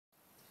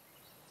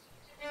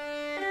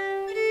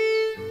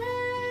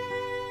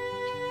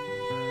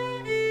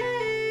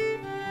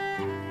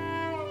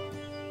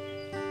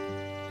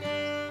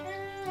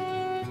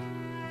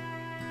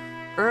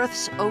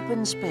Earth's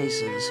open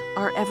spaces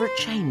are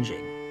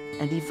ever-changing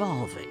and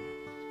evolving.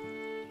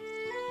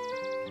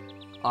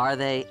 Are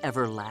they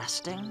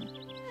everlasting?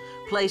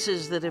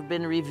 Places that have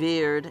been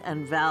revered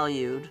and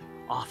valued,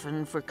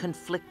 often for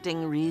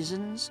conflicting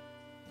reasons?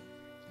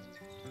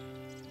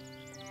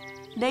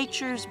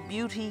 Nature's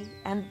beauty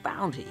and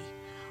bounty,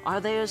 are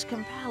they as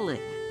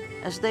compelling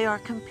as they are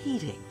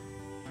competing?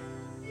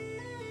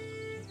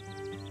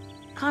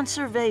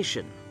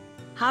 Conservation.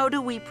 How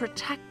do we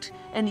protect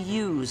and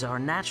use our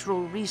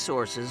natural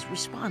resources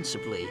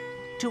responsibly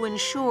to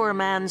ensure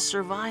man's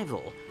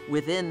survival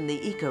within the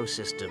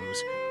ecosystems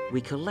we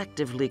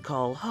collectively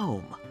call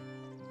home?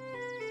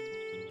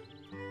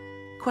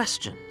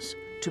 Questions,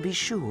 to be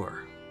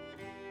sure.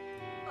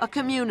 A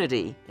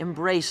community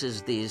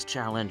embraces these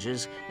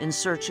challenges in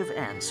search of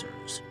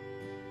answers,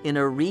 in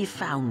a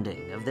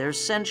refounding of their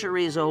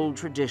centuries-old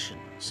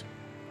traditions.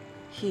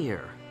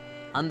 Here,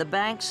 on the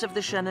banks of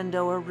the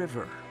Shenandoah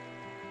River,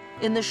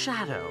 in the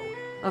shadow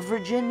of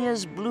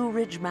Virginia's Blue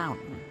Ridge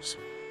Mountains.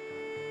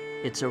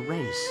 It's a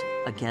race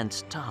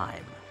against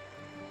time.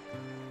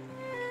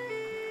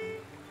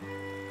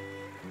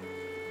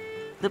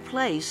 The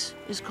place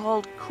is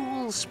called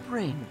Cool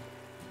Spring,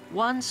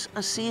 once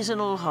a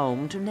seasonal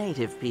home to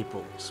native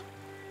peoples,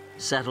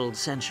 settled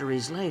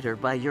centuries later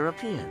by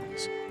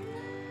Europeans.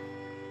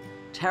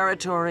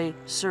 Territory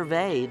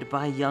surveyed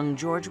by young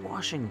George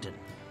Washington.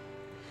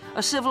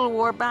 A Civil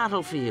War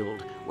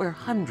battlefield where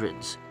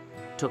hundreds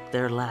took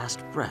their last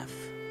breath.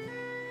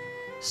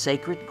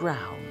 Sacred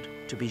ground,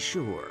 to be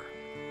sure.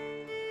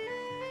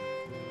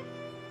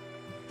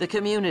 The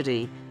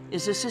community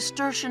is a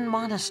Cistercian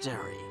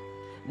monastery,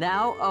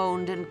 now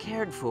owned and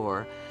cared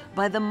for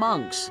by the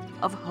monks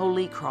of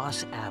Holy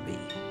Cross Abbey.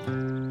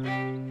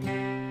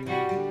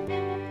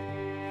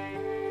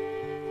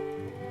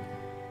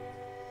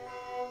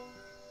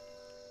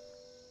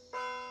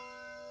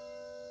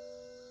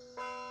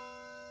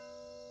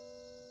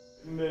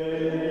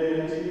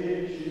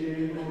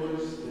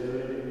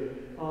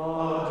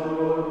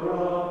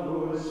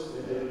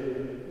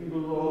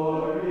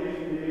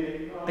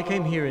 I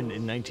came here in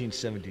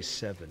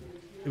 1977.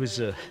 It was,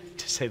 to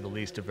say the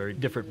least, a very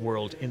different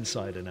world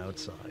inside and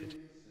outside.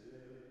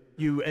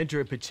 You enter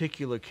a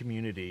particular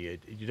community,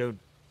 you don't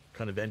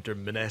kind of enter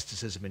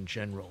monasticism in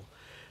general.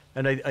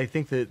 And I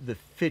think that the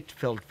fit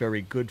felt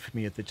very good for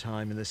me at the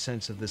time in the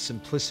sense of the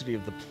simplicity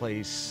of the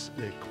place,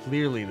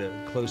 clearly the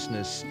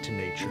closeness to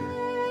nature.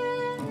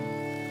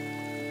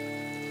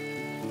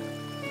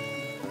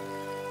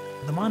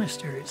 The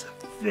monastery is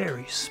a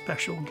very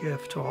special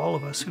gift to all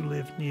of us who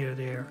live near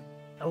there.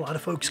 A lot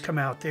of folks come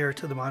out there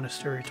to the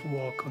monastery to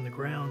walk on the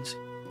grounds.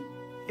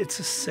 It's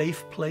a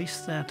safe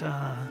place that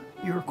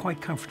you're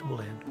quite comfortable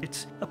in.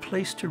 It's a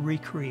place to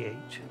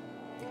recreate.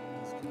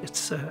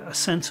 It's a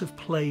sense of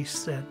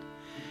place that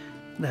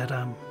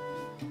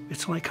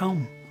it's like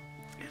home.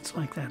 It's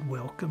like that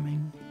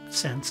welcoming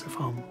sense of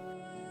home.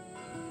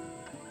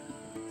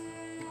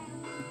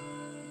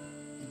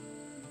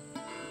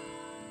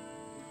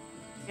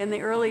 In the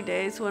early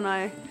days when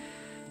I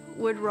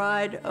would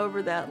ride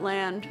over that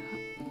land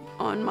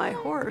on my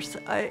horse,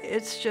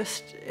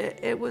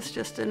 it was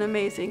just an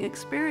amazing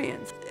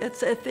experience.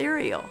 It's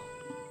ethereal.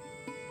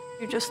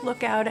 You just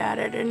look out at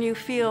it and you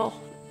feel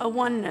a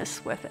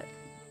oneness with it.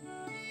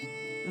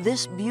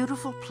 This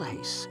beautiful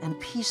place and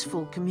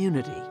peaceful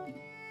community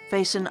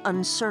face an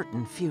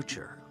uncertain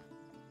future.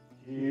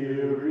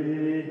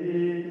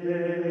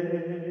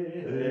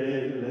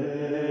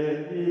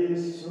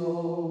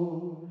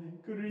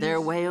 Their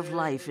way of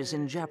life is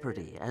in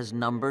jeopardy as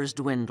numbers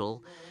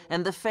dwindle,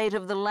 and the fate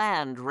of the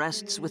land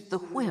rests with the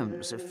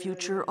whims of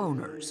future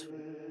owners.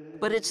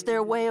 But it's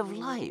their way of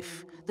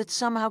life that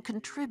somehow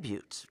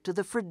contributes to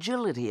the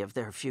fragility of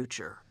their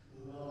future.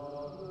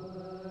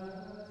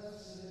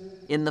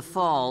 In the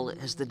fall,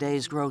 as the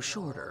days grow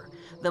shorter,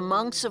 the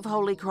monks of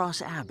Holy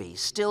Cross Abbey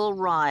still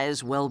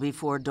rise well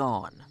before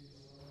dawn.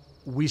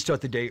 We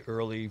start the day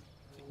early.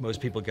 Most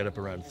people get up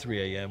around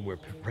 3 a.m. We're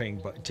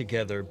praying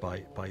together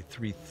by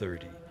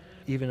 3:30.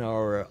 Even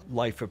our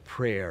life of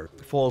prayer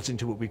falls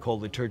into what we call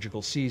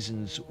liturgical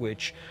seasons,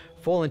 which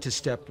fall into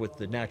step with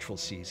the natural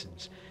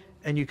seasons.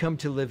 And you come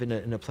to live in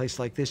a place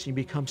like this, and you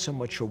become so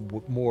much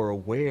more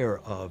aware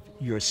of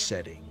your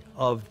setting,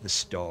 of the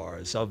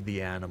stars, of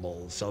the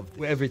animals, of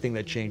everything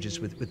that changes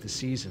with the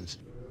seasons.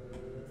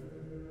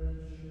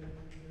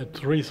 At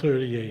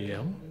 3:30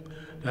 a.m.,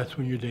 that's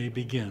when your day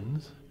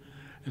begins,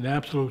 in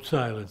absolute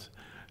silence.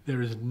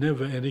 There is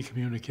never any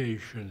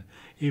communication,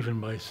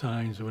 even by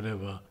signs or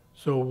whatever.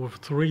 So from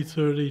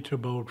 3:30 to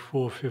about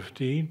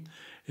 4:15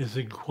 is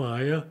the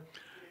choir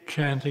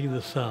chanting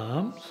the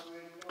Psalms,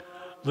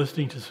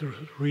 listening to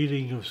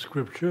reading of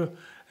Scripture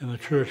and the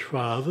Church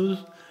Fathers,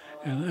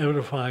 and the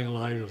edifying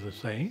life of the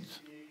saints.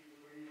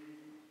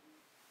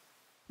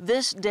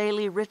 This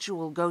daily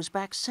ritual goes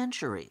back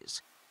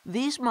centuries.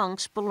 These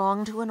monks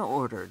belong to an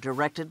order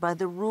directed by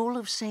the rule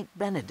of Saint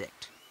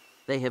Benedict.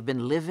 They have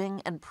been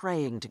living and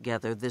praying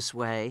together this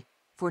way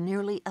for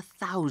nearly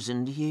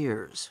 1,000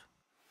 years.